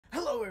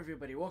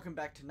everybody, welcome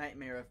back to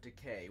Nightmare of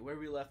Decay. Where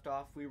we left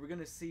off, we were going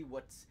to see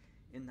what's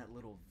in that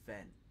little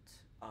vent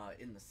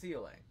in the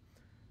ceiling.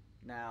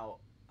 Now,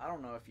 I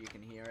don't know if you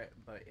can hear it,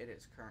 but it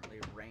is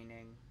currently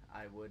raining.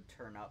 I would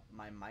turn up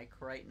my mic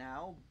right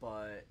now,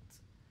 but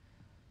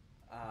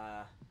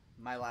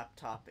my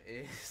laptop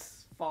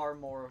is far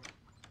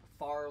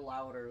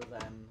louder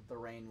than the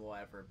rain will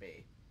ever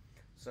be.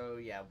 So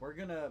yeah, we're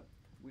gonna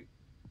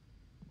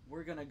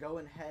go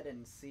ahead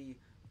and see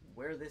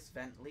where this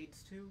vent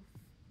leads to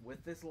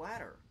with this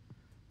ladder.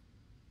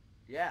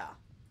 Yeah.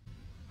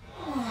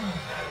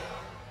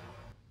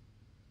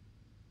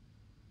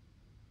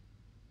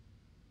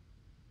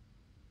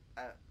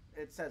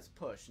 It says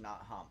push,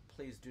 not hump.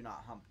 Please do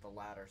not hump the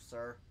ladder,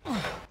 sir.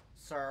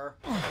 Sir,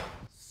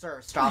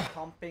 stop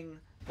humping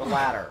the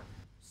ladder.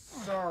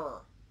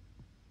 Sir.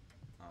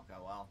 Okay,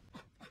 well.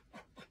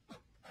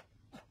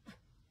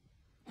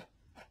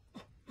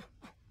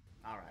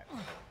 Alright,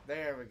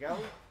 there we go.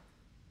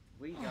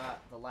 We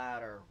got the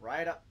ladder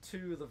right up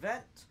to the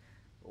vent.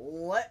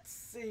 Let's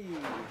see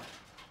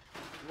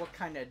what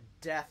kind of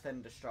death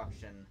and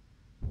destruction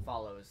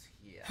follows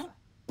here.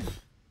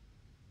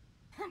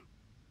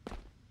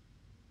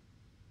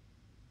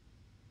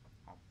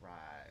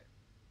 Alright.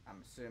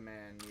 I'm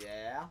assuming,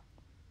 yeah.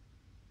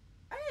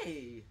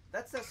 Hey!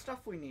 That's that stuff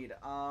we need,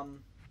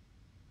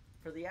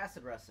 for the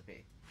acid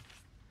recipe.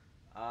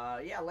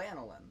 Yeah,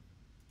 lanolin.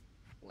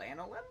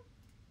 Lanolin?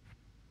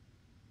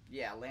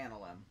 Yeah,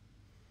 lanolin.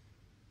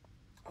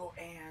 Oh,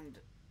 and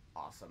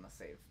awesome, a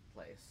safe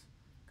place.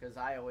 Because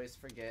I always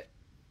forget.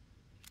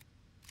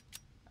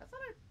 I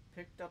thought I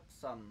picked up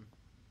some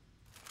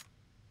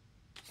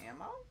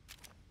ammo?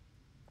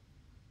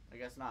 I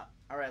guess not.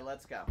 Alright,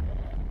 let's go.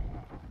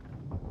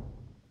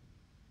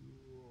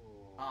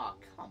 Aw, oh,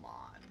 come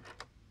on.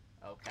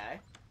 Okay.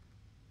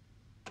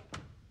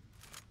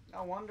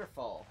 Oh,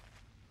 wonderful.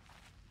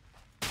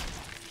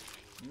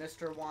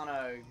 Mr.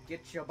 Wanna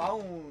get your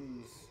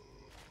bones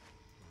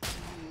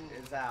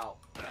is out.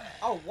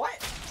 Oh,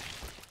 what?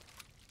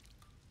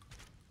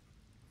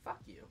 Fuck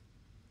you.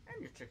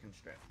 And your chicken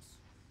strips.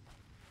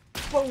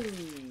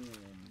 Boom!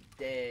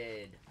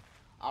 Dead.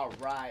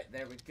 Alright,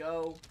 there we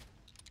go.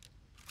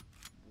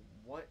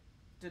 What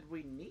did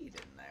we need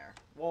in there?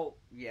 Well,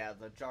 yeah,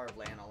 the jar of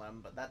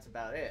lanolin, but that's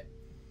about it.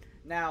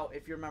 Now,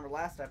 if you remember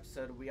last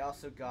episode, we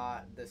also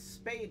got the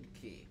spade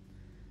key.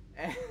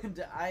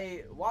 And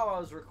while I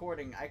was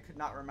recording, I could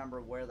not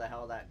remember where the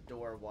hell that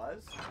door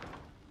was.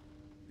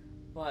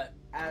 But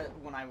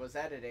when I was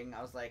editing,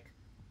 I was like,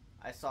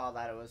 I saw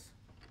that it was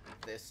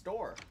this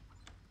door.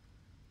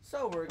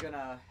 So we're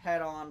gonna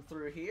head on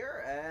through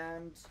here,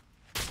 and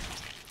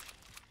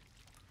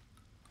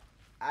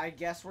I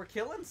guess we're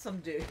killing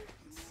some dudes.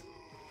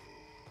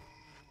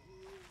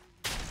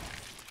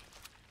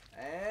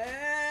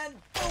 And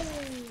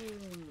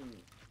boom!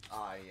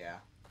 Oh yeah,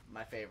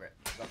 my favorite,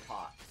 the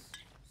pots.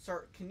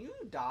 Sir, can you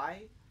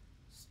die?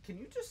 Can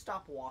you just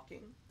stop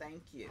walking?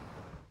 Thank you.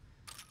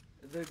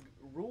 The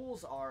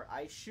rules are,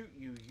 I shoot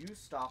you, you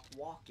stop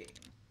walking.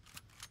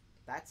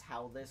 That's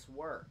how this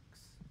works.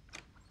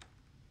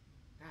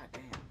 God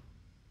damn.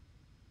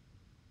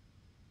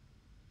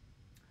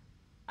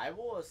 I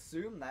will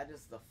assume that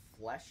is the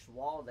flesh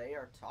wall they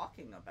are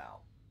talking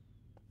about.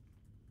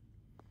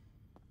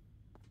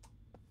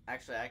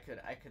 Actually, I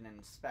could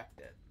inspect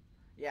it.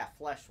 Yeah,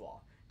 flesh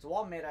wall. It's a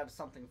wall made out of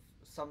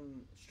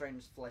some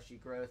strange fleshy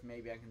growth.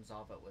 Maybe I can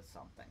solve it with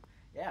something.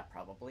 Yeah,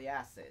 probably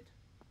acid.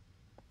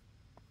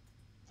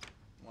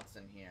 What's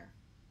in here?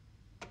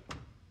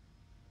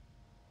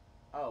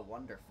 Oh,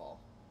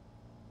 wonderful.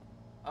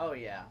 Oh,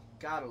 yeah.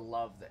 Gotta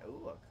love the... Ooh,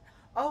 look.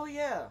 Oh,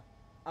 yeah!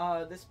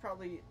 This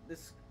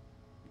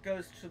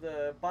goes to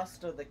the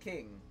bust of the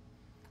king.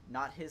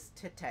 Not his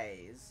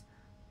titties,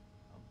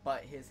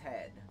 but his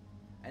head.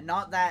 And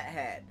not that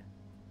head.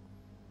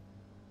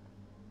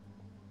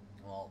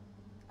 Well,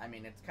 I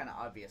mean, it's kind of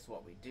obvious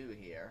what we do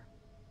here.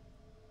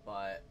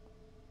 But...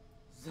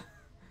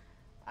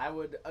 I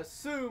would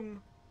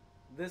assume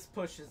this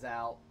pushes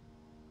out,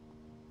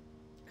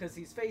 because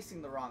he's facing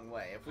the wrong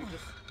way. If we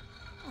just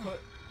put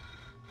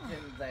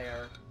him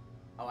there...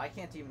 Oh, I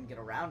can't even get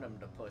around him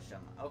to push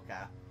him.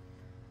 Okay.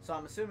 So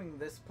I'm assuming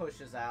this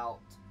pushes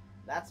out.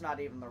 That's not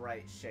even the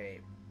right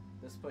shape.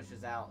 This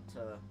pushes out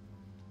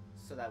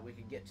so that we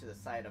could get to the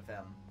side of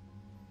him.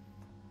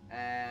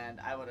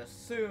 And I would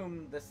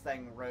assume this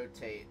thing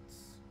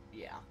rotates.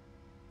 Yeah.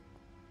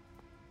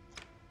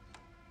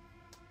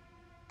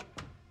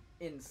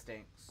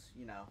 Instincts,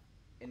 you know.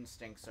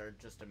 Instincts are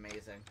just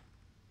amazing.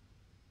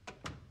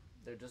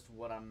 They're just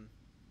what I'm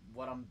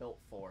built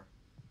for.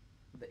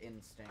 The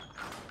instinct.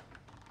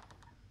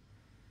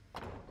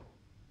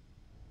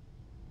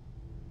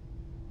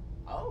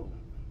 Oh.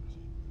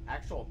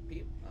 Actual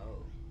people.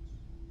 Oh.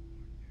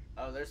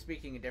 Oh, they're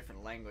speaking a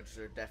different language.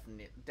 They're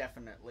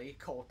definitely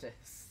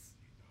cultists.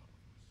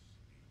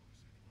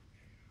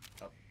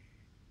 Oh.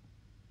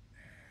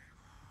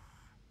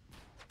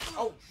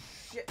 Oh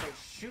shit, they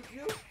shoot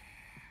you?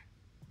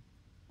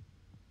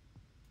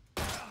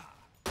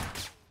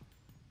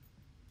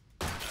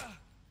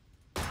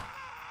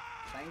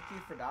 Thank you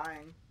for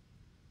dying.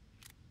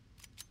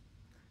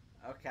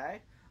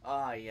 Okay.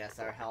 Ah, yes,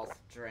 our health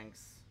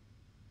drinks.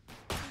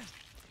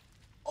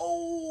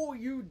 Oh,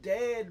 you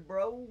dead,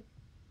 bro.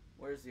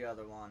 Where's the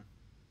other one?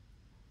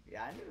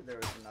 Yeah, I knew there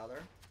was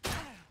another.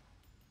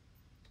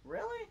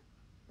 Really?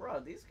 Bro,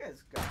 these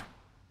guys got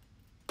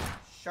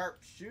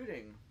sharp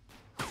shooting.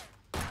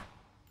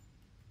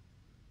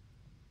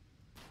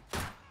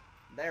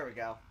 There we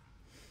go.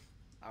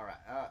 Alright,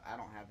 I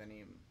don't have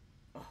any...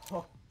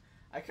 Oh,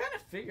 I kind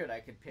of figured I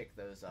could pick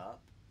those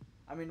up.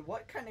 I mean,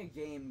 what kind of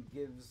game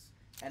gives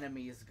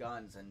enemies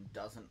guns and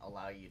doesn't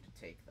allow you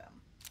to take them?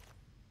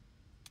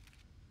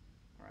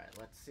 Alright,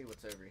 let's see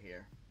what's over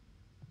here.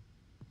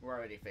 We're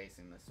already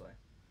facing this way.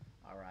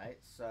 Alright,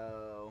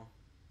 so...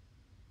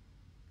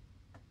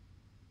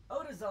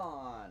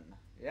 Otazon!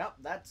 Yep,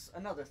 that's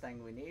another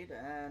thing we need,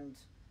 and...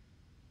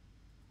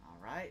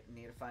 Alright,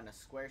 need to find a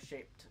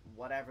square-shaped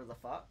whatever the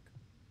fuck.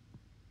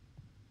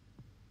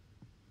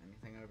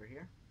 Anything over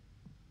here?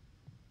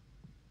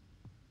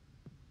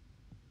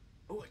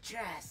 Oh, a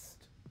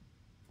chest!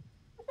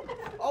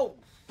 Oh!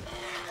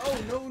 Oh,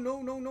 no,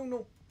 no, no, no,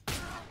 no!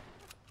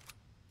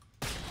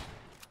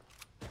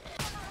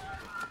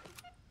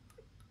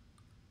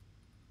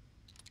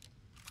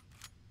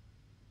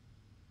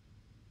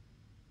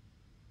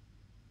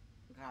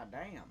 God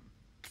damn.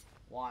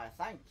 Why,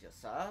 thank you,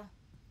 sir.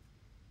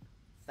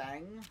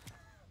 Thing.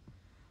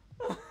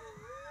 I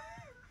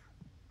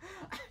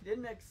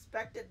didn't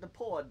expect it to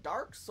pull a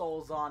Dark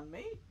Souls on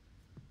me.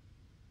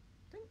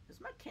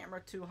 Is my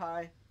camera too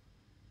high?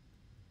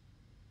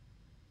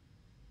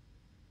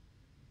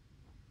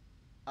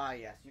 Ah,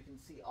 yes, you can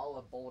see all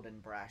of Bold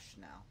and Brash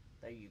now.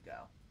 There you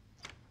go.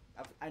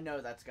 I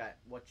know that's got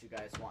what you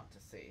guys want to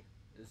see.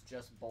 Is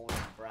just Bold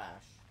and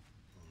Brash.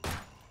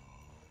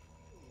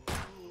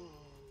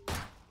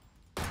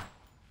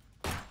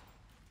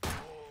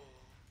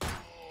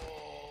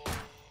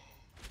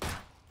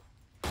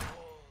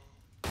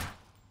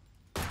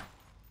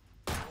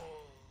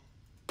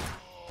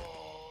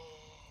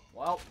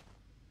 Well,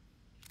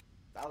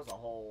 that was a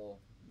whole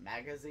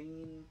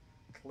magazine,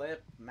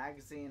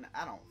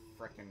 I don't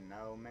frickin'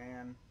 know,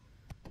 man.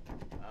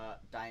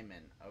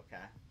 Diamond, okay.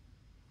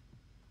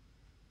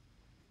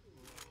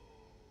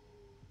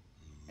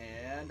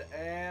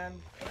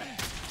 And...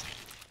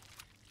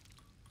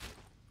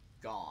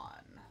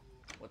 Gone.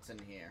 What's in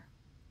here?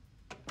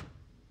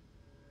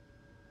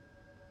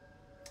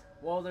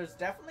 Well, there's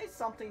definitely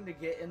something to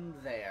get in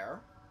there.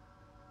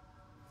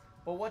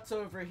 But what's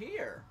over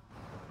here?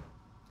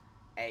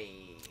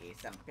 Hey,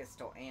 some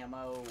pistol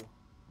ammo.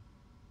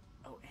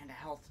 Oh, and a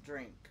health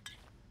drink.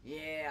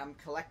 Yeah, I'm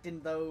collecting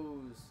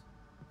those.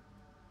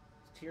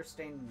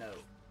 Tear-stained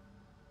note.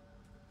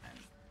 And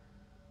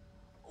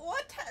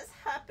what has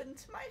happened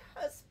to my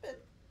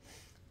husband?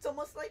 It's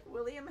almost like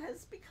William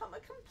has become a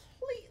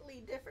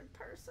completely different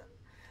person.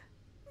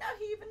 Now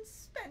he even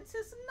spends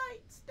his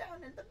nights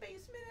down in the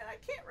basement, and I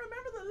can't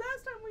remember the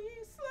last time we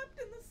slept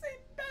in the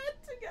same bed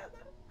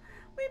together.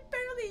 We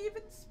barely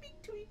even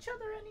speak to each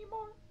other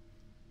anymore.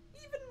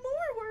 Even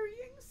more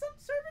worrying, some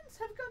servants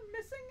have gone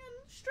missing and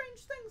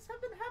strange things have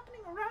been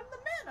happening around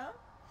the manor.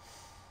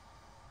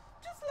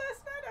 Just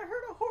last night I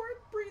heard a horrid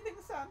breathing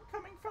sound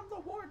coming from the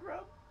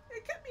wardrobe.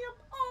 It kept me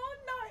up all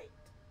night.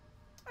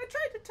 I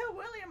tried to tell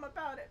William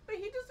about it, but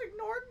he just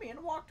ignored me and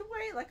walked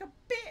away like a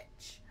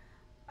bitch.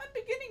 I'm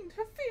beginning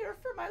to fear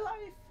for my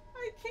life.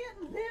 I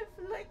can't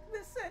live like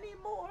this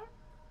anymore.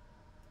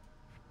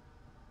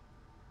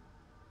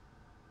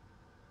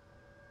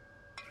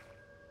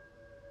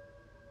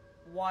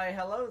 Why,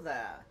 hello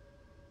there.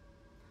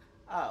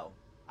 Oh,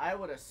 I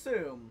would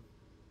assume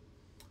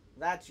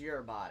that's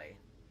your body.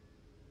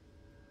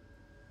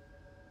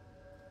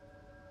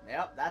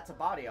 Yep, that's a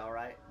body,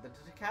 alright. The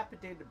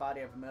decapitated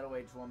body of a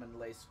middle-aged woman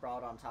lays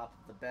sprawled on top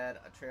of the bed.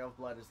 A trail of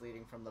blood is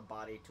leading from the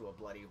body to a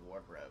bloody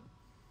wardrobe.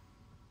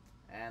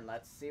 And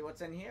let's see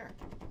what's in here.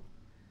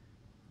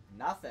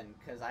 Nothing,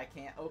 because I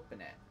can't open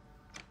it.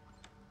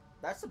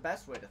 That's the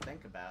best way to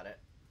think about it.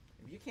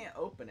 If you can't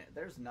open it,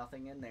 there's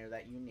nothing in there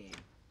that you need.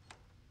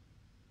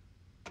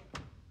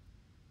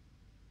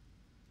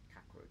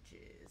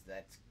 Cockroaches.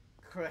 That's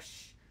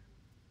crush.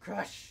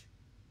 Crush.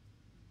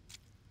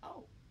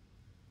 Oh.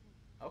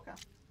 Okay.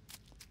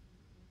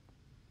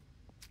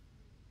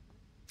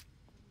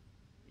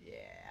 Yeah.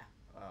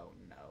 Oh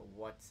no.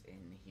 What's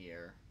in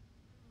here?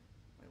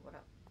 Wait, what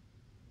up?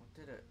 What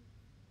did it...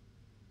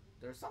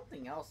 There's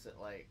something else that,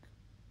 like,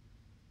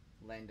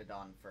 landed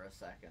on for a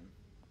second.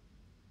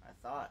 I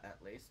thought, at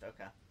least.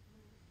 Okay.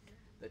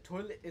 The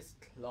toilet is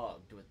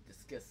clogged with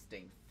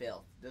disgusting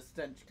filth. The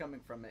stench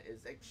coming from it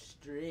is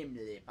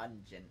extremely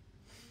pungent.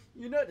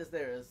 You notice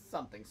there is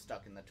something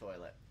stuck in the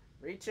toilet.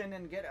 Reach in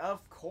and get it.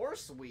 Of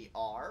course we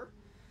are.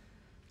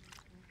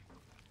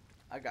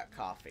 I got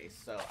coffee,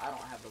 so I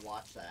don't have to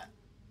watch that.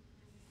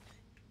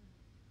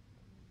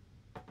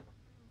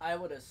 I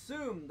would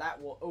assume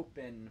that will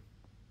open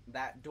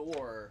that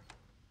door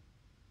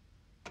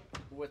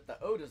with the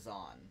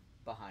Otazon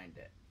behind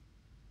it.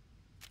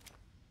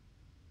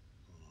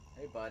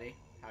 Hey, buddy.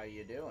 How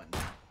you doing?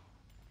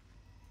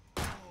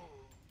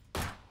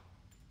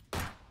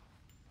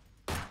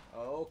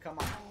 Oh, come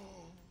on.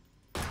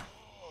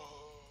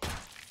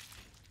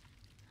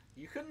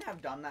 You couldn't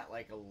have done that,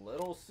 like, a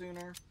little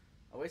sooner?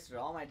 I wasted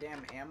all my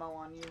damn ammo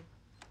on you.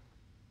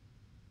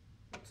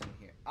 What's in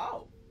here?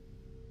 Oh!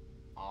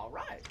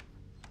 Alright.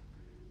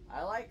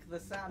 I like the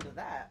sound of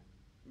that.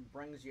 It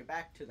brings you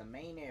back to the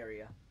main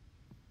area.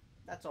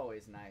 That's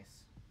always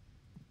nice.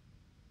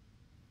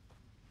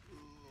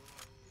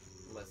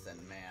 Listen,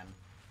 man.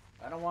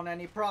 I don't want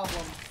any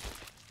problems.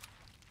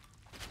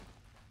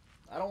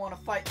 I don't want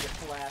to fight you,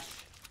 Flash.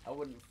 I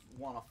wouldn't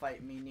want to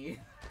fight me neither.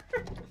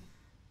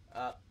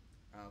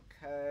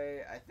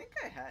 Okay. I think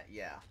I had...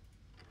 Yeah.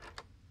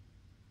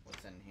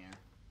 What's in here?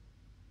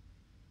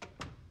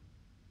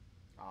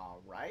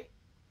 Alright.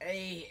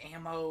 Hey,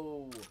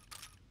 ammo!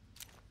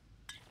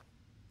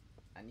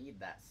 I need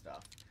that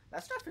stuff.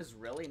 That stuff is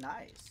really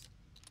nice.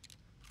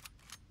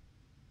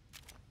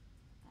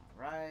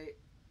 Alright.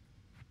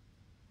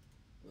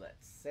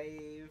 Let's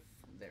save.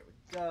 There we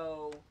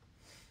go.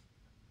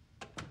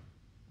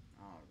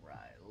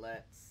 Alright,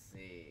 let's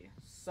see.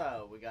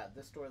 So, we got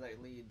this door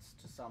that leads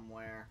to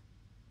somewhere.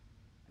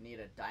 I need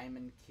a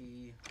diamond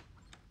key.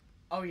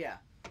 Oh yeah,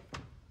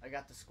 I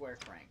got the square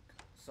crank.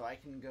 So I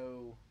can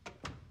go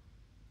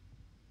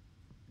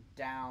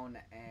down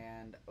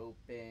and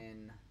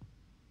open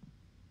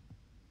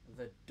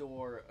the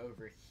door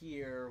over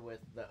here with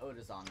the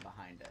Otazon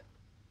behind it.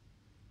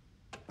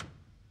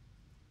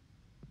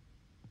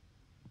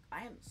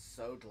 I am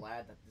so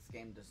glad that this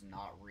game does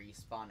not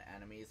respawn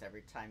enemies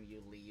every time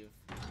you leave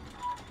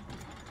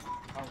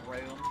a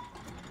room.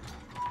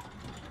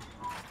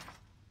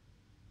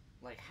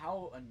 Like,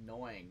 how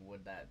annoying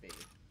would that be?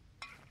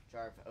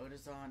 Jar of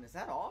Otazon, is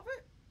that all of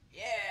it?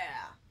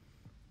 Yeah!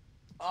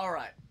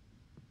 Alright.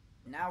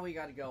 Now we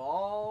gotta go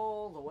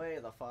all the way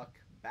the fuck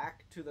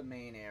back to the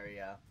main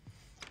area,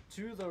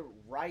 to the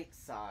right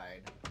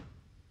side,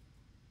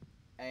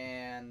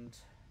 and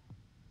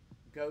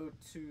go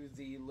to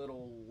the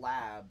little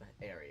lab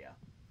area.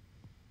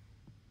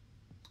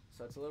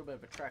 So it's a little bit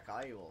of a trek.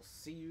 I will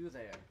see you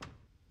there.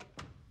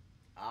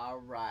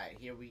 Alright,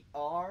 here we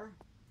are.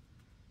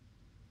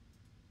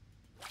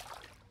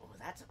 Oh,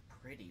 that's a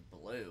pretty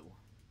blue.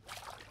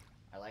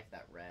 I like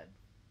that red.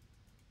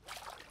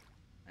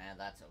 And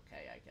that's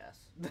okay, I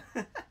guess.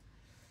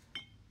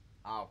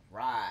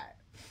 Alright.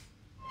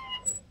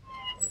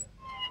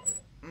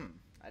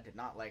 I did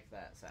not like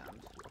that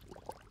sound.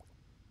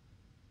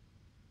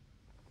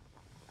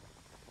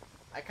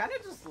 I kind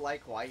of just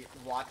like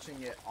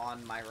watching it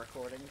on my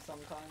recording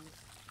sometimes.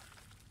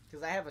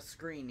 Because I have a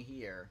screen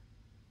here.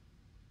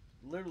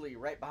 Literally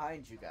right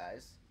behind you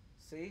guys.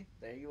 See?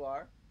 There you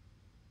are.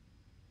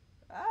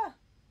 Ah!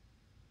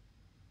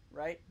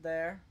 Right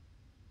there.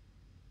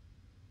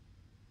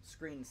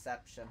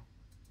 Screenception.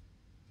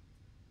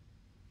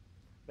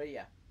 But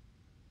yeah.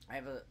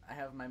 I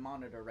have my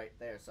monitor right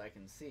there so I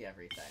can see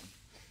everything.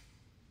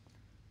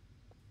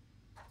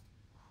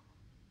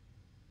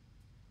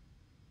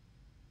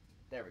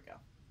 There we go.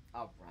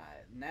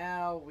 Alright,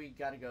 now we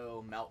gotta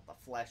go melt the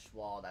flesh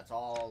wall that's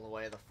all the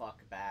way the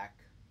fuck back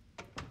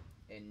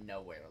in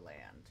Nowhere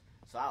Land.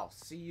 So I'll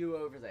see you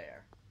over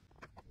there.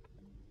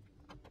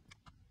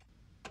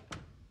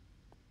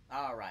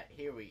 Alright,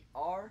 here we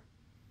are.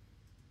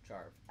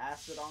 Jar of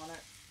acid on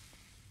it.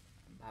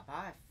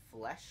 Bye-bye,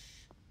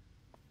 flesh.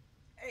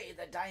 Hey,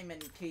 the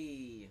diamond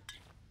key!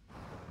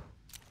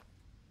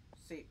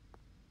 See,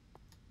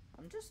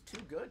 I'm just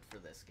too good for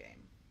this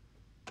game.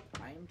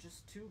 I am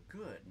just too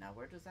good. Now,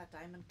 where does that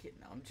diamond key...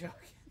 No, I'm joking.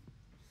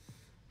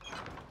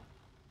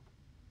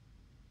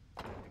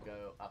 I'm gonna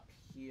go up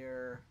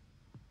here.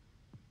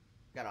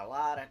 Got a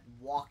lot of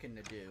walking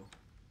to do.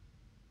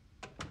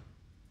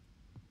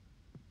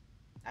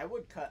 I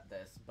would cut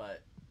this,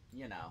 but,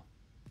 you know,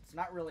 it's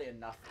not really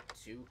enough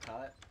to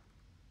cut.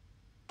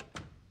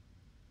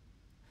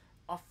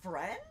 A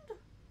friend?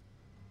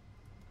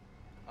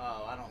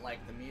 Oh, I don't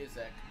like the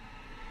music.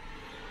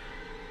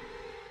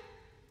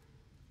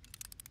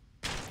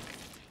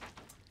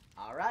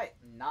 Alright,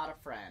 not a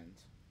friend.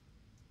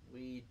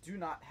 We do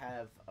not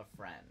have a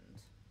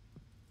friend.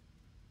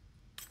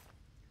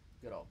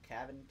 Good old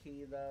cabin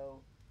key,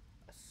 though.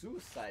 A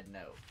suicide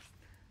note.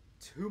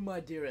 To my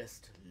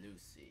dearest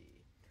Lucy.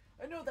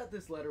 I know that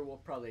this letter will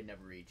probably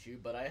never reach you,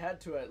 but I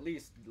had to at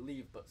least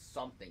leave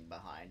something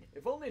behind,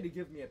 if only to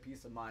give me a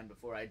peace of mind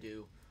before I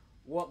do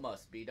what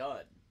must be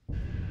done.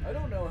 I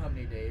don't know how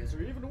many days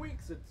or even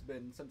weeks it's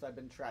been since I've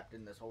been trapped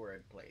in this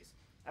horrid place.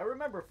 I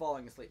remember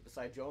falling asleep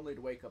beside you only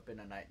to wake up in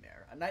a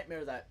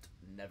nightmare that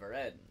never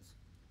ends.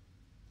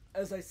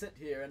 As I sit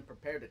here and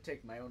prepare to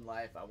take my own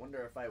life, I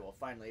wonder if I will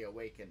finally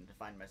awaken to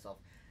find myself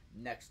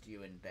next to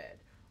you in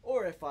bed,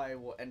 or if I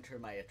will enter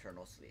my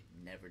eternal sleep,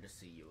 never to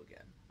see you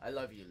again. I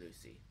love you,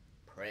 Lucy.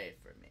 Pray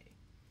for me.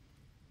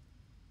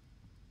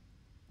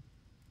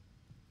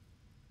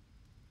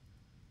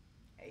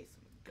 Hey,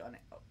 some gun...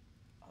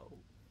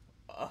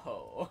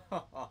 Oh,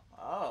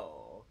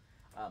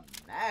 a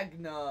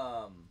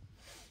Magnum.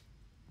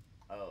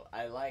 Oh,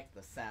 I like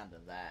the sound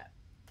of that.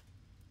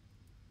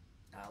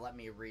 Let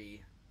me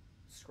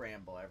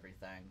re-scramble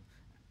everything.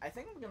 I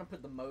think I'm gonna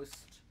put the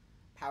most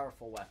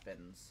powerful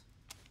weapons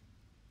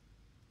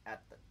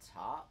at the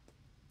top.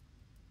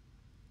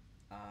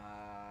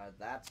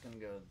 That's gonna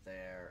go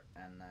there,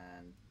 and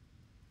then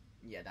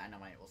yeah,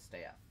 dynamite will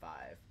stay at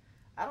 5.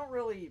 I don't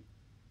really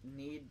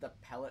need the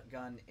pellet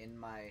gun in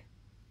my.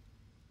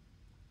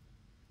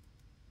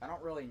 I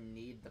don't really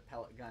need the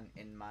pellet gun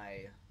in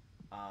my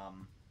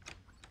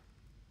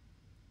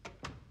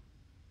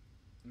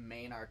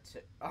main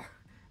artillery.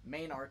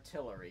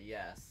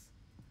 Yes.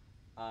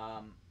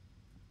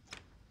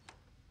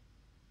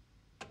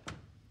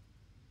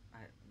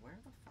 Where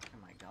the fuck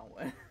am I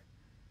going?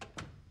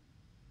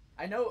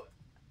 I know.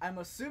 I'm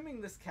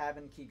assuming this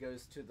cabin key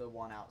goes to the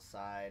one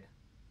outside.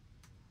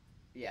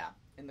 Yeah,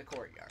 in the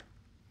courtyard.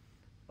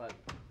 But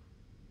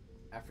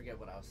I forget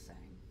what I was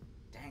saying.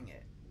 Dang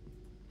it.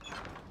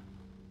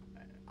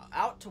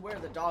 Out to where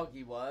the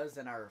doggy was,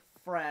 and our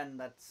friend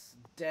that's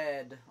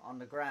dead on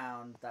the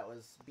ground that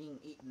was being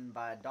eaten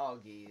by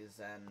doggies,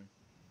 and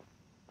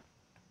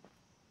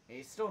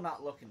he's still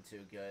not looking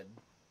too good.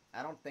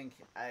 I don't think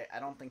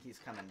he's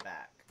coming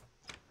back.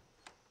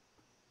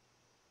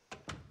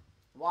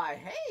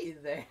 Why, hey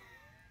there.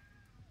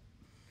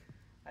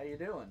 How you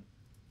doing?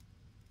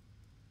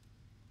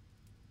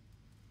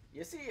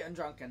 You see a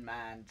drunken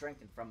man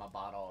drinking from a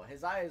bottle.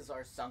 His eyes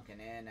are sunken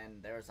in,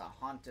 and there's a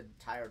haunted,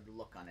 tired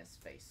look on his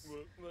face.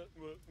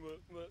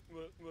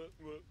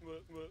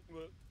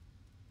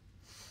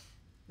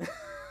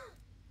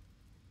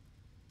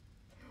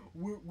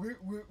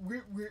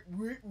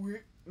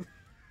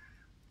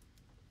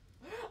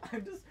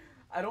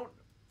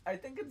 I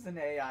think it's an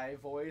AI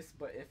voice,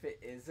 but if it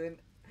isn't,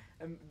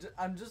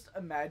 I'm just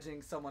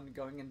imagining someone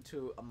going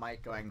into a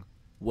mic going,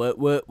 what?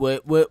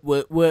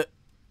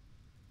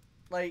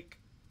 Like,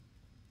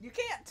 you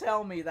can't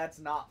tell me that's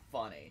not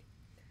funny.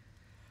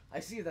 I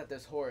see that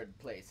this horrid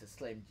place has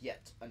claimed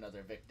yet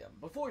another victim.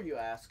 Before you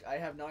ask, I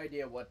have no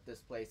idea what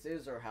this place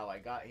is or how I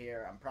got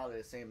here. I'm probably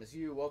the same as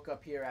you, woke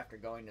up here after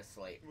going to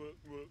sleep.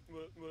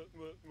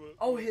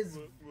 Oh, his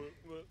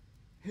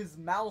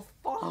mouth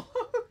follows.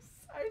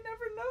 I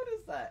never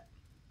noticed that.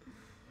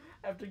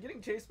 After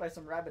getting chased by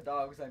some rabid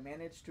dogs, I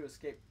managed to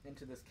escape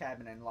into this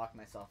cabin and lock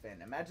myself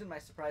in. Imagine my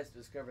surprise to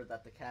discover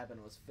that the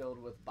cabin was filled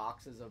with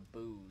boxes of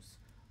booze.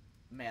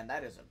 Man,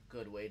 that is a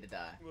good way to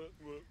die.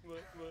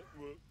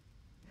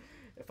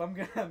 If I'm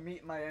gonna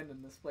meet my end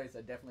in this place,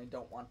 I definitely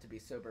don't want to be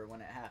sober when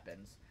it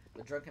happens.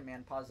 The drunken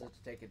man pauses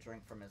to take a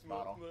drink from his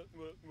bottle.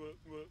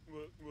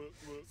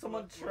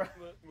 Someone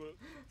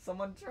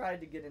tried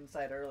to get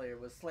inside earlier,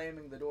 was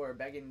slamming the door,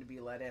 begging to be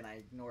let in. I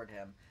ignored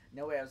him.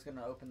 No way I was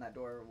gonna open that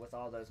door with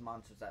all those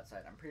monsters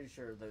outside. I'm pretty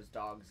sure those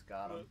dogs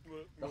got him.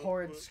 The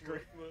horrid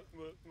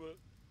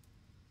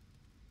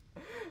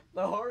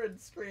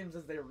screams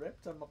as they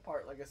ripped him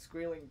apart like a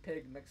squealing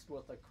pig mixed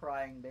with a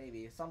crying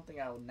baby. Something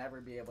I will never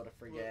be able to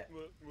forget.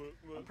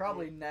 I'm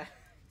probably next.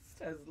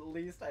 At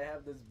least I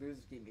have this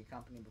booze to keep me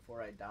company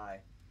before I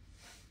die.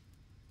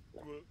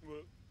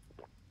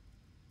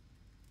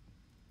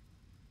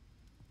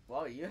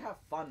 Well, you have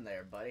fun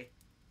there, buddy.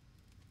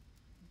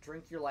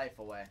 Drink your life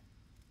away.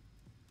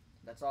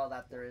 That's all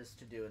that there is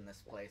to do in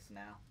this place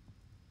now.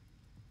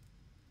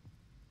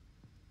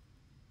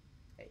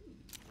 Hey.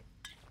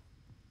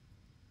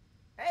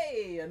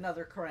 Hey,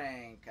 another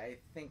crank. I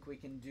think we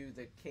can do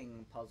the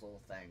king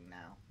puzzle thing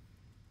now.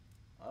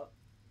 Oh.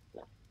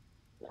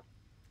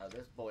 Oh,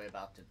 this boy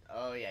about to...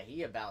 Oh, yeah,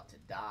 he about to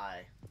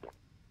die.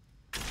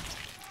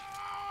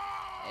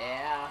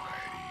 Yeah.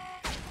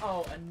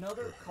 Oh,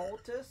 another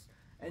cultist?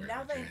 And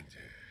now they...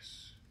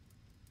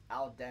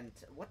 Al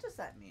dente. What does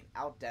that mean?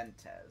 Al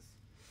dentes.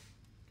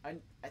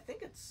 I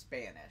think it's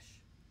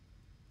Spanish.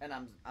 And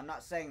I'm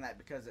not saying that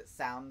because it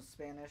sounds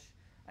Spanish.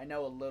 I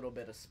know a little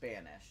bit of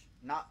Spanish.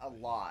 Not a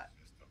lot.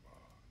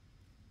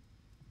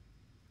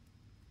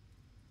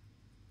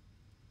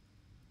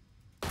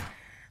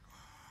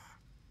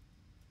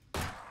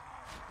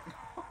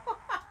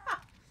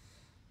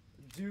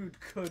 Dude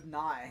could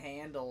not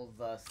handle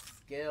the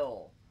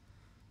skill.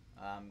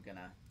 I'm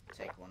gonna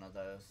take one of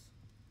those.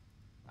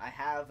 I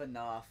have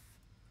enough.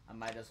 I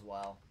might as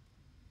well.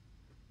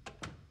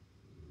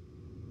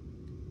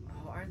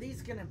 Oh, are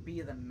these gonna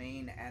be the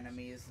main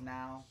enemies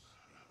now?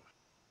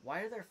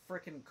 Why are there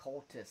frickin'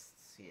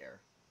 cultists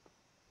here?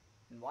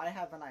 And why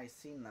haven't I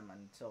seen them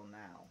until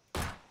now?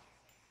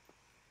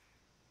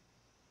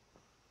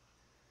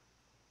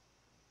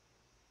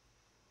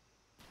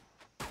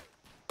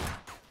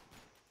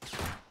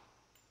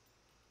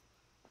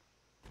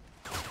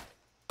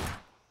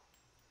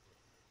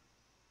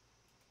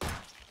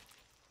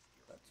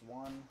 That's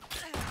one.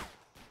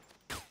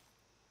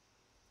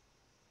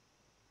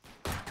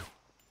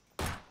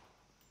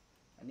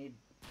 I need...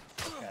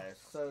 Okay,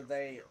 so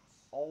they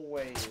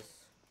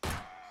always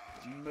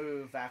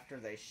move after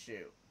they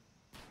shoot.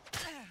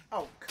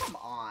 Oh, come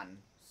on.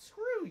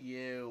 Screw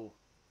you.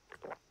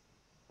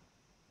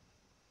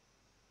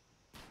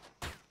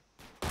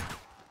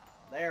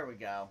 There we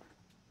go.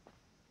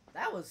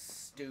 That was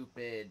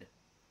stupid.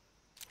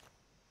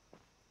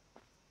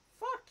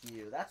 Fuck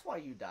you. That's why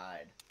you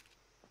died.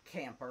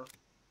 Camper.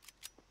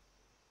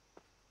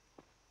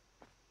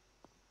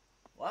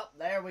 Well,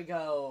 there we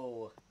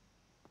go.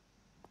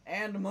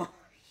 And more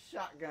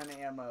shotgun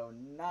ammo.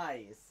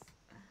 Nice.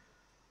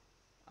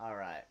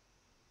 Alright.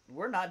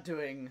 We're not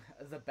doing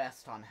the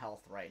best on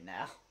health right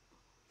now.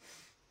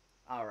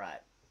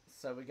 Alright.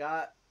 So we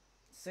got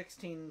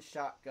 16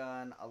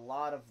 shotgun, a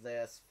lot of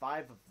this,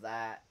 5 of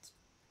that.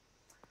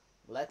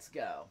 Let's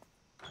go.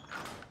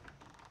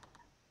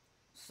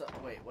 So,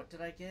 wait, what did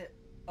I get?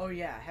 Oh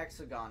yeah,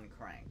 hexagon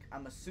crank.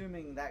 I'm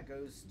assuming that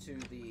goes to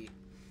the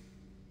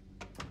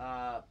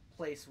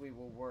place we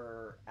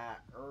were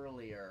at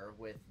earlier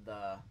with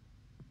the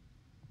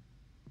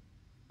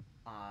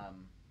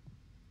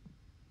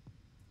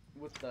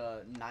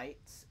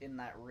knights in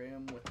that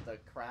room with the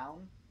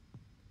crown.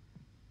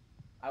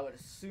 I would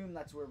assume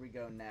that's where we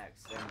go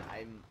next,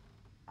 and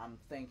I'm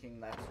thinking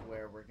that's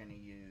where we're gonna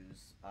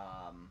use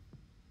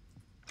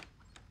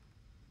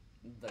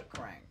the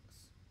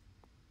cranks.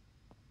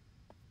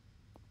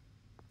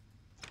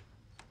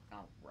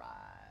 Alright.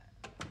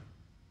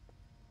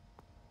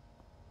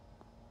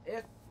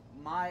 If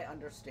my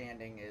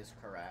understanding is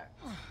correct,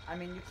 I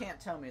mean, you can't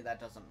tell me that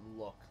doesn't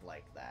look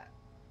like that.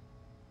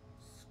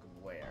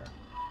 Square.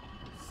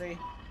 See?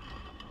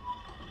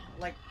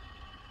 Like,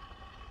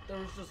 there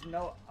was just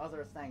no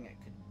other thing it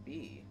could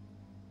be.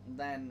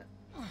 Then...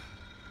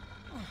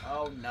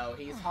 Oh no,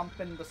 he's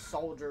humping the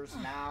soldiers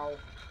now.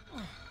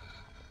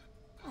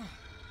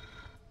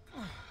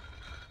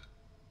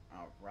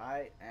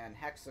 Alright, and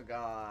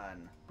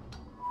hexagon.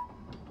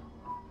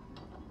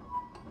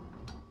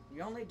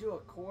 You only do a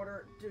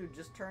quarter? Dude,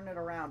 just turn it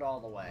around all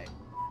the way.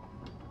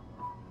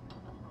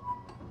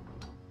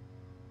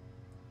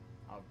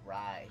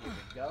 Alright, here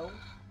we go.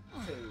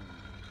 2,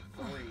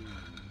 3,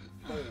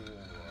 4,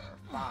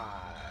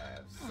 5,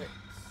 6.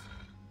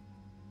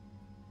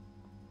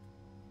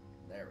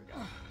 There we go.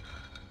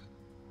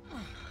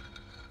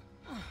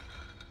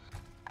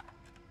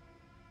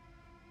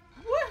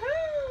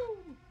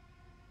 Woohoo!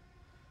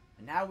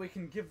 And now we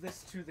can give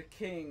this to the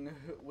king,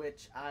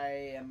 which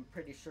I am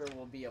pretty sure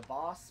will be a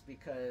boss,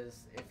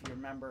 because if you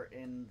remember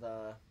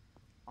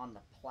on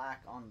the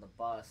plaque on the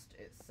bust,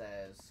 it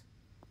says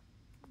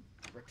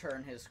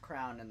return his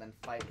crown and then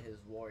fight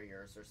his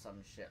warriors or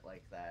some shit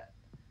like that.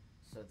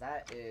 So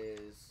that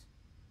is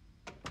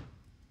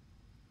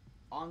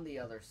on the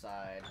other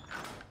side,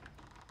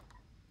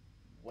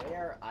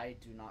 where I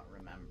do not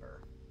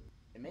remember.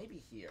 It may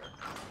be here.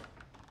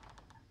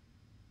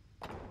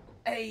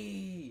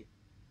 Hey!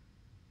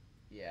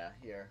 Yeah,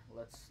 here.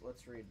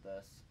 Let's read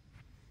this.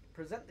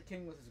 Present the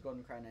king with his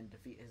golden crown and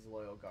defeat his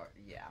loyal guard.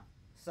 Yeah.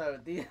 So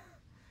the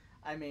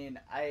I mean,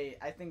 I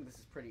think this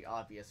is pretty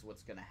obvious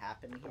what's gonna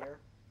happen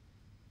here.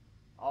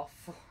 All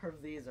 4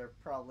 of these are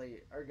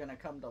gonna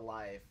come to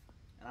life,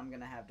 and I'm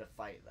gonna have to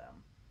fight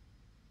them.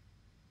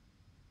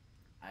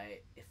 I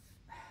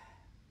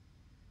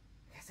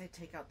guess I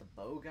take out the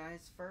bow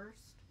guys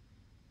first?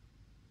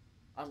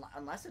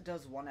 Unless it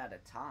does one at a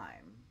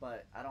time,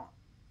 but I don't...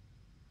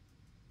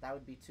 That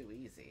would be too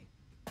easy.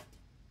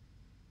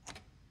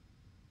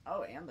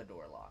 Oh, and the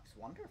door locks.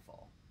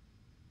 Wonderful.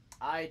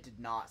 I did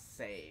not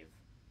save.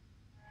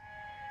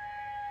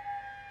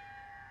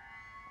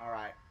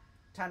 Alright.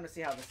 Time to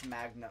see how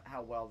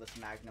well this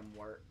Magnum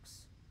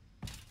works.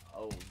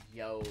 Oh,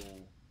 yo.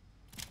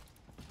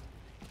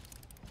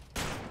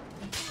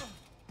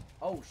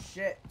 Oh,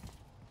 shit.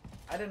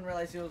 I didn't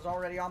realize he was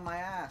already on my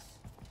ass.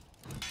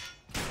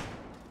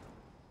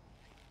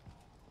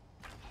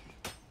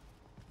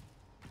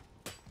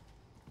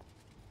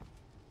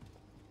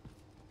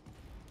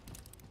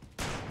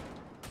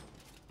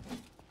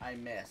 I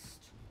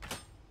missed.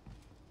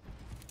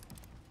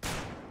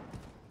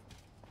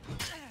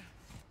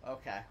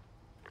 Okay.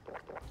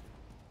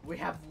 We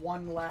have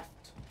 1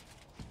 left.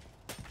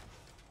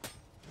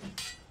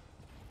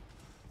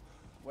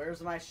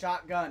 Where's my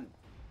shotgun?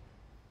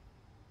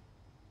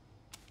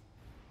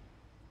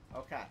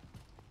 Okay.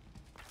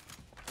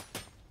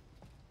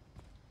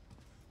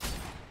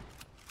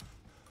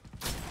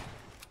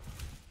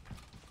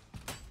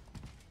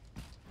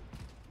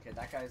 Okay,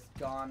 that guy's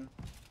gone.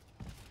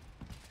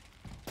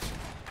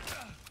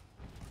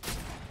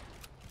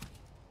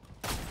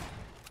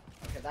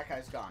 Okay, that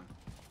guy's gone.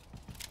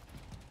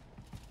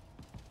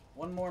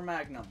 1 more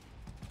Magnum.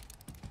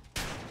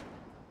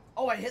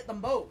 Oh, I hit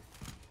them both.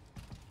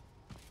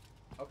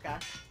 Okay.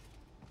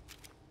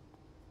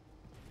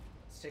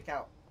 Let's take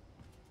out.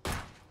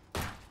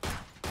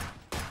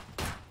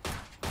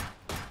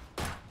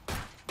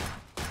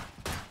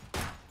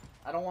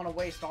 I don't want to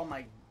waste all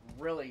my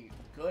really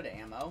good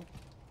ammo.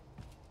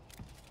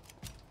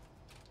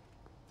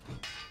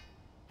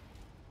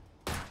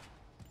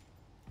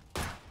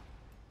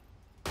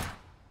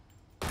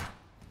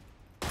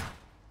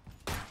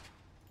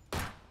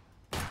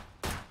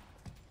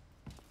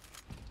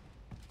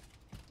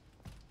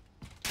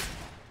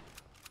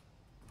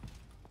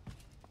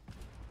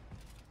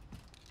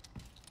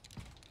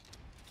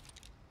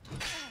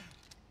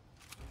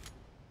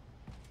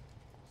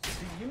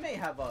 You may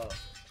have a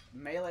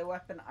melee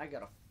weapon. I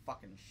got a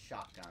fucking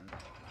shotgun.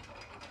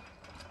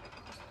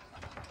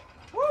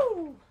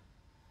 Woo!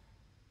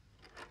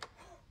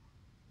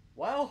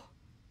 Well,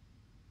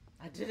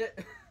 I did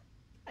it.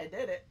 I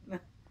did it.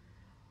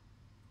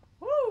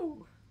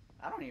 Woo!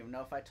 I don't even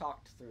know if I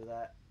talked through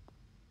that.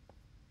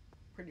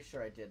 Pretty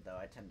sure I did, though.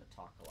 I tend to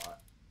talk a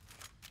lot.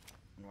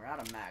 And we're out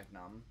of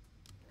Magnum.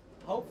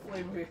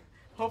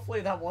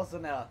 Hopefully that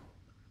wasn't a,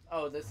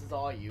 oh, this is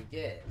all you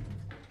get.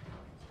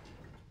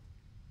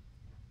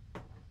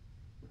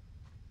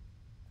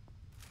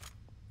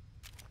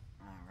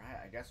 Alright,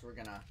 I guess we're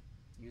gonna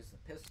use the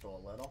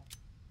pistol a little.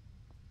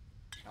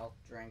 Health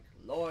drink,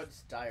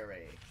 Lord's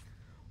Diary.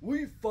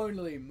 We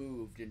finally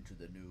moved into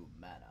the new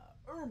manor.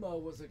 Irma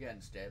was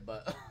against it,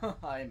 but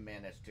I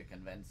managed to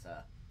convince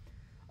her.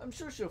 I'm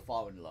sure she'll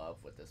fall in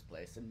love with this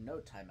place in no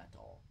time at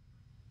all.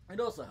 It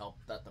also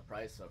helped that the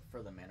price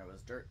for the manor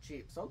was dirt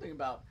cheap. Something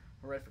about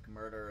horrific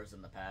murders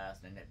in the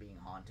past and it being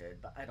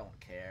haunted, but I don't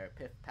care.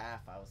 Piff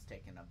paff, I was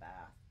taking a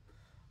bath.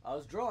 I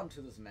was drawn to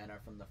this manor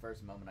from the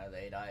first moment I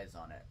laid eyes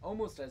on it,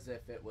 almost as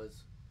if it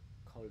was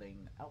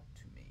calling out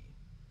to me.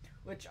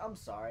 Which, I'm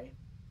sorry,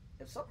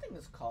 if something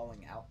is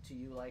calling out to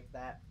you like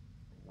that,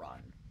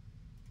 run.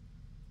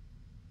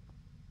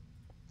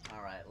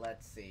 Alright,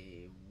 let's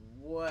see.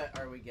 What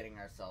are we getting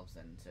ourselves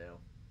into?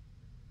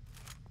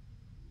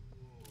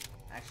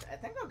 Actually, I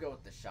think I'll go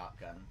with the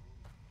shotgun.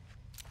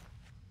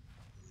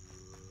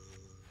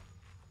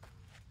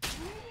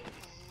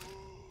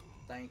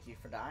 Thank you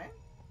for dying.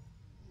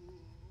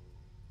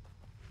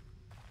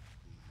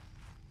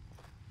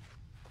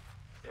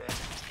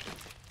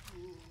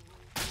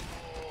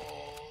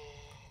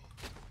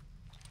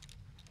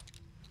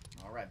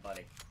 Alright,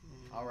 buddy.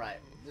 Alright,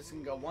 this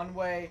can go one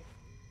way.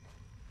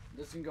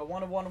 This can go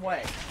one of one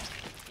way.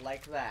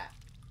 Like that.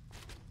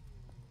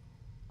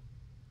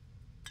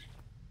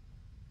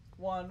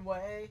 One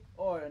way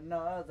or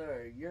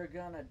another, you're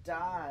gonna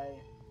die.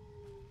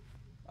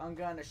 I'm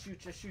gonna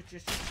shoot you, shoot you,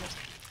 shoot you.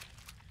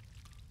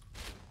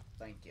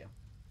 Thank you.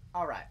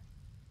 Alright.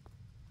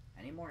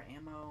 Any more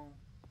ammo?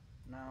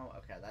 No?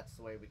 Okay, that's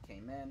the way we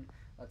came in.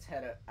 Let's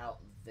head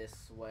out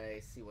this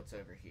way, see what's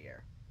over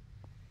here.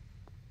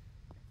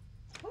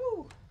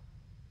 Woo!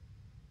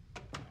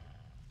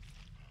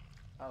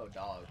 Oh,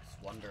 dogs.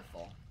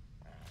 Wonderful.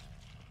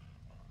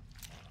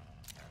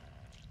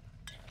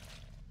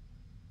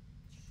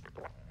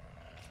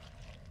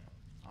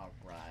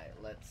 Alright,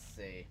 let's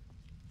see.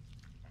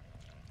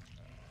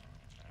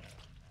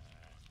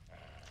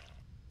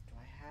 Do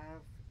I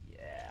have?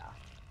 Yeah.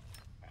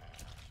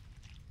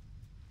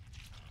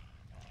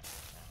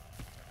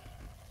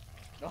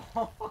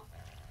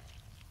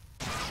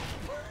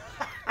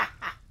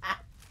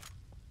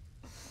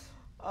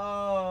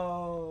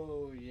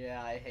 Oh,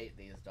 yeah, I hate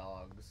these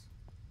dogs.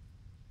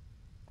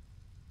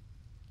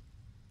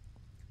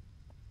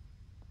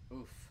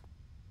 Oof.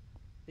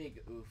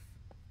 Big oof.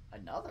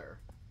 Another?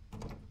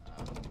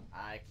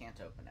 I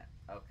can't open it.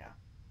 Okay.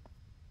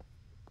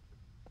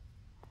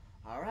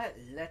 Alright,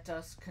 let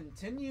us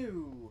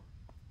continue.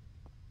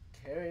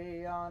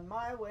 Carry on,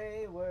 my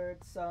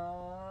wayward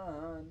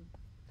son.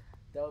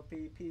 There'll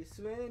be peace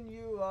when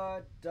you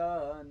are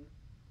done.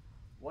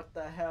 What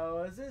the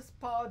hell is this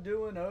paw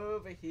doing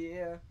over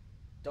here?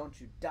 Don't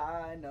you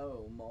die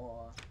no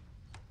more.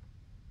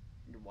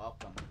 You're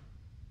welcome.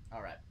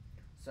 Alright.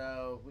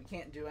 So, we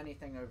can't do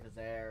anything over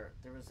there.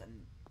 There was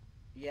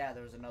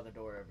there was another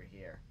door over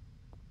here.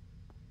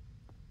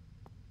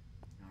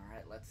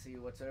 Alright, let's see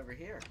what's over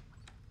here.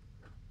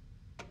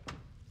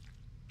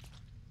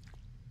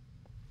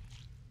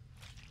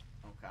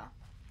 Okay.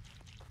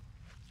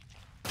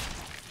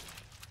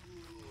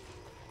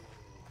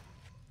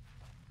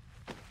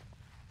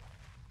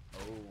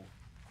 Oh,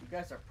 you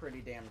guys are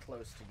pretty damn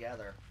close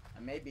together.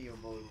 I may be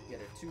able to get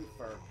a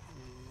twofer.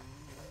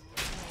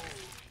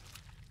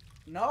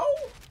 No?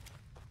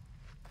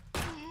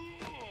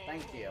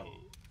 Thank you.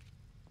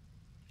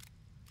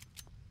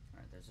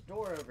 Alright, there's a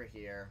door over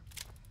here.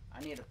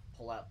 I need to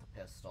pull out the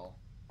pistol.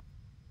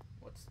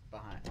 What's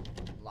behind?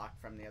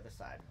 Locked from the other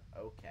side.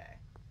 Okay.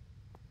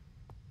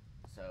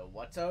 So,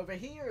 what's over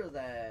here,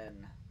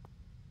 then?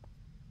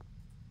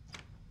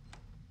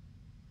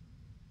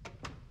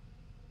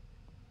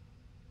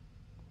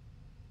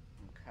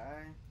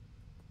 Okay.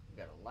 We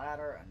got a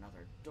ladder,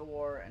 another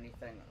door,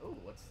 anything. Ooh,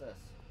 what's this?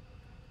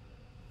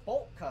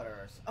 Bolt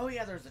cutters. Oh,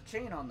 yeah, there's a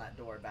chain on that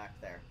door back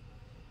there.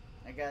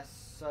 I guess,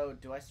 so,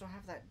 do I still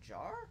have that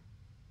jar?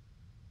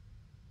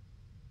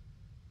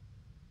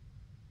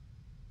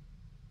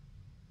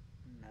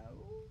 No.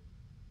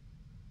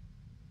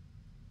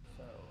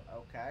 So,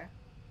 okay.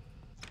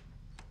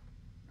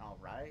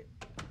 Alright.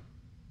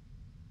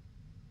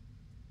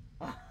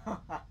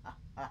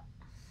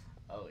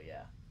 Oh,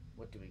 yeah.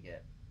 What do we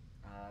get?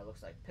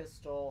 Looks like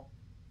pistol,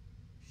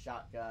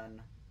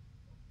 shotgun.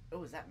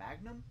 Oh, is that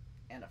Magnum?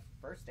 And a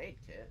first aid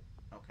kit.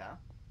 Okay.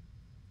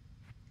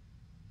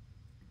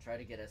 Try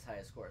to get as high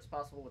a score as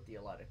possible with the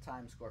allotted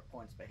time. Score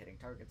points by hitting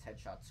targets.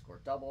 Headshots score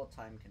double.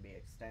 Time can be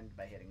extended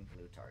by hitting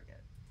blue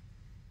target.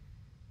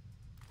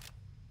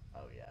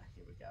 Oh yeah,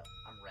 here we go.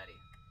 I'm ready.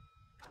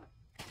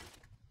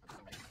 I'm so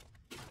ready.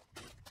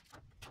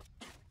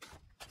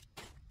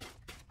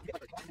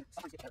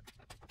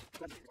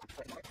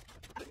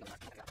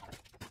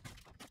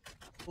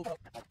 $350.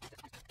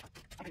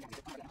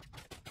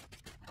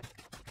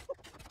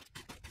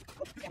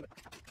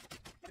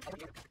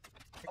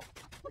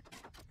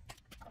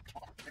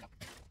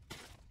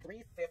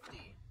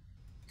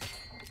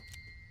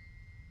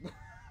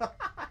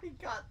 I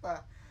got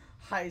the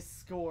high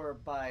score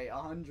by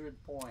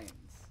 100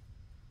 points.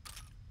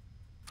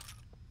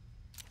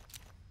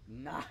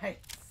 Nice.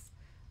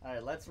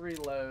 Alright, let's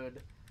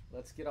reload.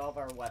 Let's get all of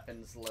our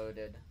weapons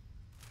loaded.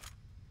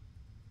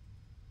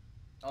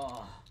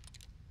 Oh.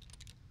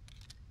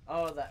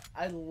 Oh,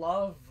 I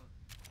love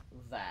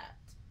that.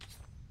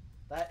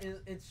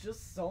 It's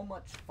just so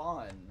much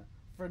fun.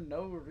 For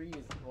no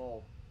reason.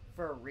 Well,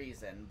 for a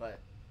reason, but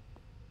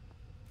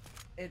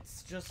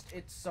it's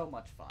so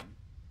much fun.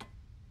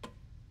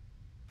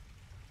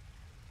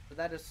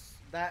 But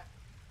that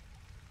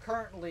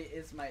currently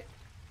is my...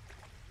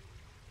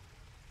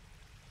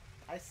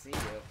 I see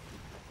you.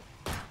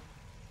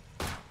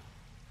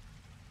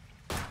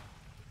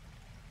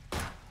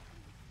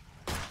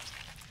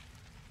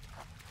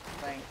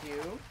 Thank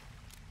you.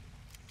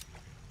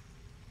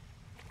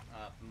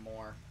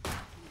 More.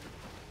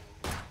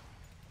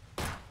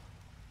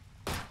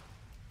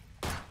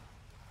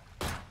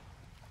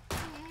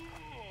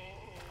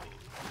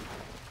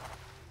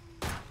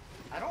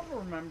 I don't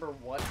remember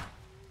what...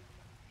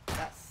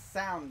 That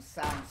sounds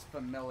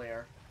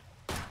familiar.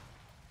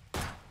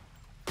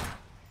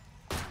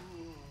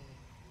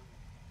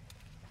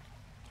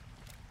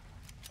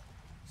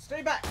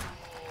 Stay back!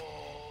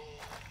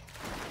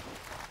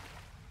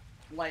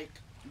 Like,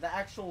 the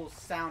actual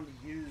sound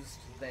used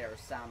there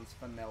sounds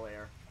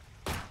familiar.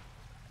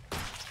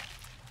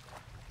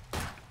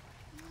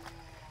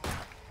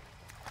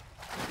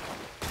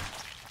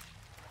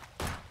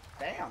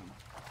 Damn.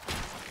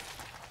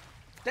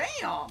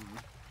 Damn!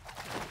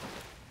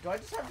 Do I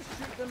just have to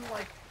shoot them,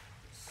 like,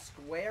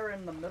 square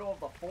in the middle of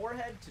the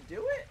forehead to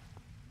do it?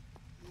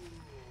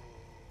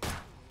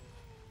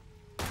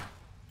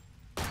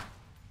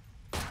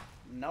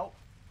 Nope.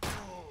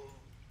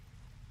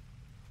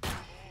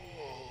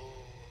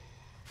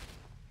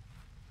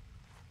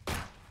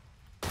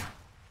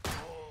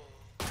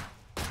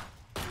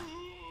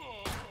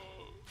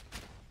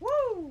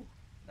 Woo!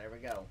 There we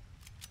go.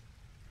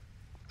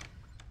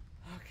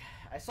 Okay,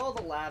 I saw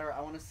the ladder.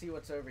 I want to see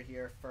what's over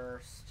here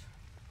first.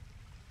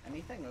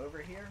 Anything over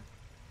here?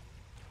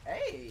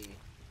 Hey!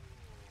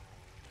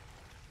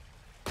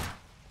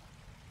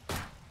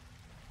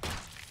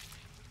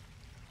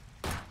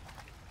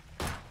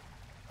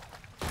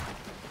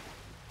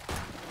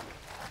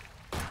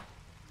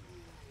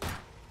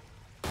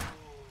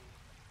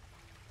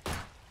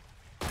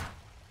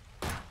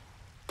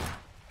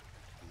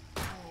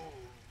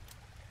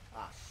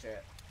 Ah,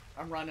 shit.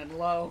 I'm running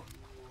low.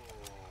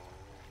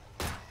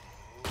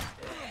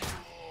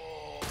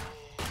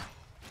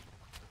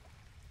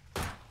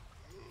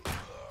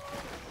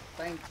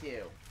 Thank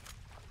you.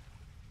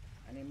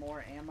 Any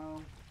more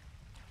ammo?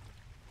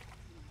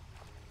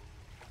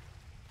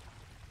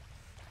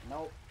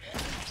 Nope.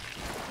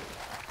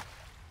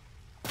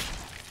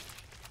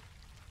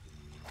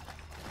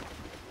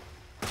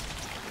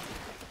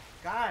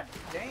 God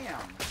damn.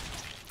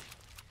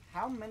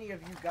 How many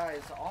of you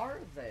guys are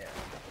there?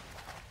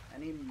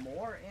 Any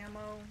more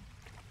ammo?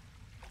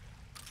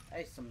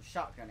 Hey, some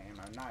shotgun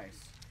ammo. Nice.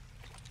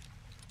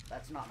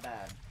 That's not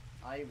bad.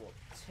 I will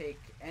take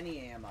any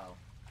ammo.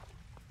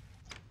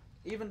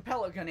 Even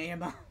pellet gun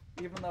ammo,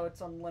 even though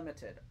it's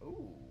unlimited.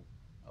 Ooh,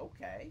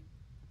 okay.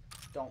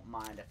 Don't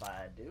mind if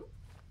I do.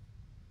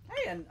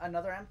 Hey, and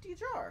another empty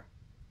jar.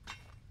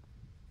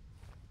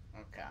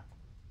 Okay.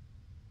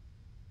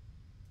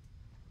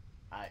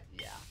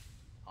 Yeah,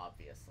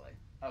 obviously.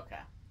 Okay.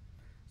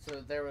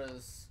 So there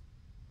was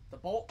the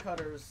bolt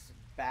cutters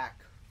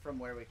back from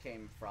where we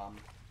came from,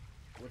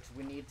 which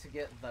we need to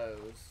get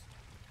those.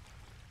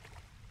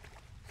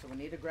 So we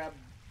need to grab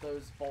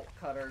those bolt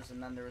cutters,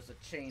 and then there was a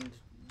chained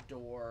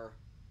door.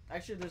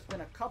 Actually, there's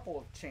been a couple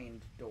of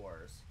chained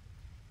doors.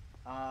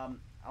 I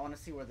want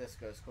to see where this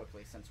goes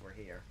quickly since we're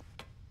here.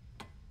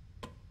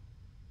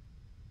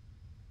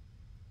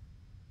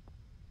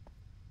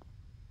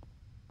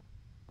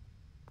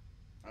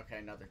 Okay,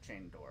 another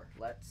chained door.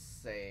 Let's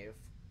save.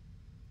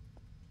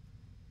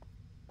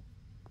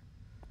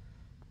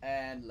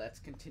 And let's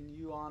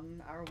continue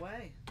on our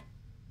way.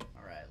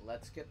 Alright,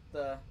 let's get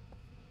the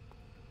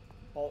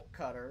bolt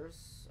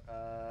cutters.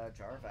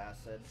 Jar of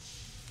acid.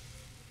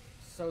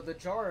 So the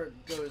jar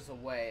goes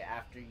away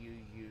after you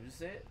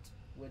use it,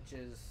 which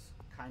is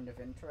kind of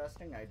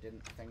interesting. I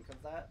didn't think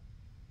of that.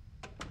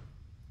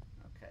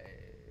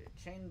 Okay,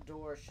 chain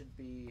door should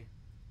be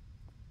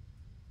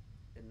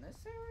in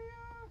this area?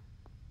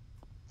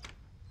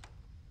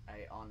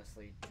 I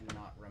honestly do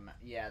not remember.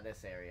 Yeah,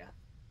 this area.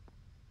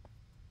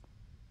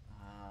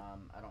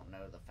 I don't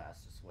know the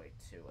fastest way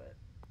to it.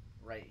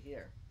 Right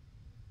here.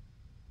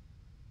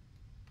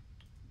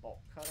 Bolt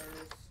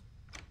cutters.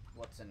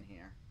 What's in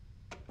here?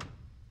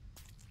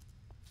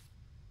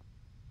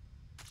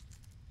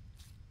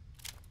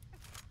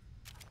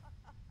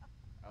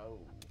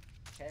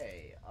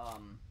 Okay,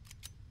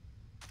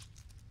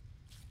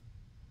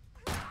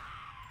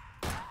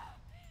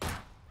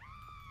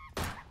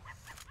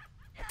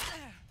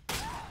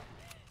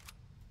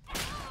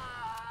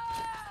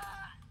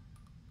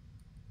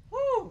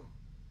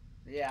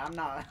 Yeah, I'm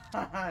not.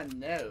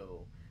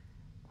 No.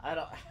 I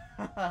don't.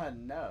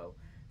 No.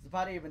 It's the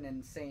body of an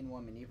insane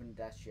woman. Even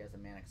death, she has a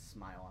manic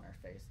smile on her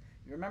face.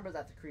 You remember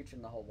that the creature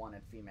in the hole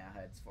wanted female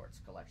heads for its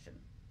collection?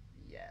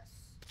 Yes.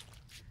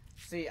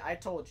 See, I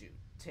told you.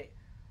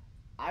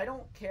 I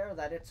don't care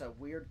that it's a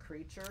weird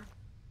creature.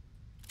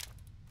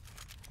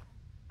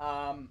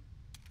 I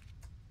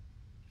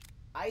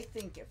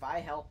think if I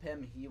help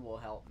him, he will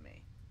help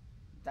me.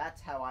 That's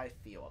how I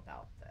feel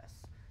about this.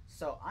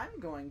 So I'm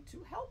going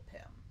to help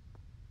him.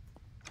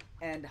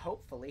 And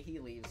hopefully he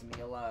leaves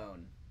me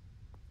alone.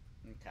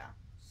 Okay.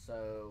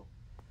 So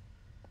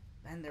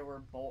then there were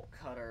bolt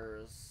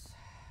cutters.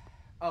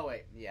 Oh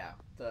wait, yeah.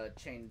 The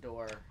chain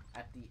door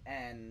at the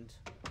end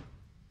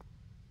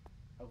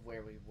of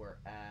where we were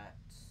at.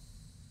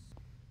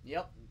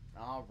 Yep.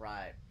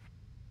 Alright.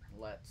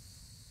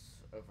 Let's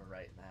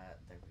overwrite that.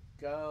 There we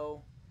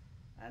go.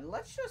 And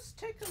let's just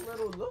take a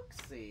little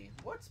look-see.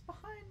 What's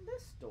behind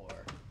this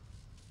door?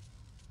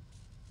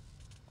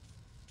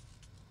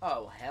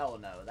 Oh, hell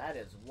no. That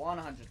is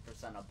 100%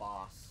 a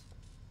boss.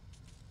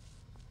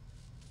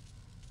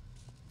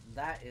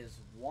 That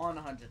is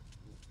 100...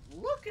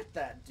 Look at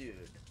that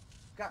dude.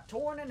 Got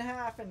torn in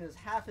half and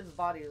half his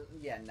body...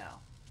 Yeah, no.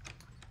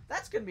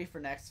 That's going to be for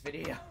next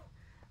video.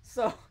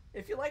 So,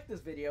 if you like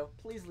this video,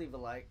 please leave a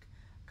like.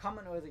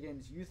 Comment what other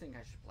games you think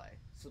I should play.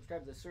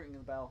 Subscribe to the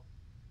bell.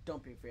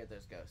 Don't be afraid of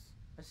those ghosts.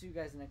 I'll see you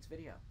guys in the next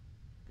video.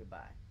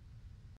 Goodbye.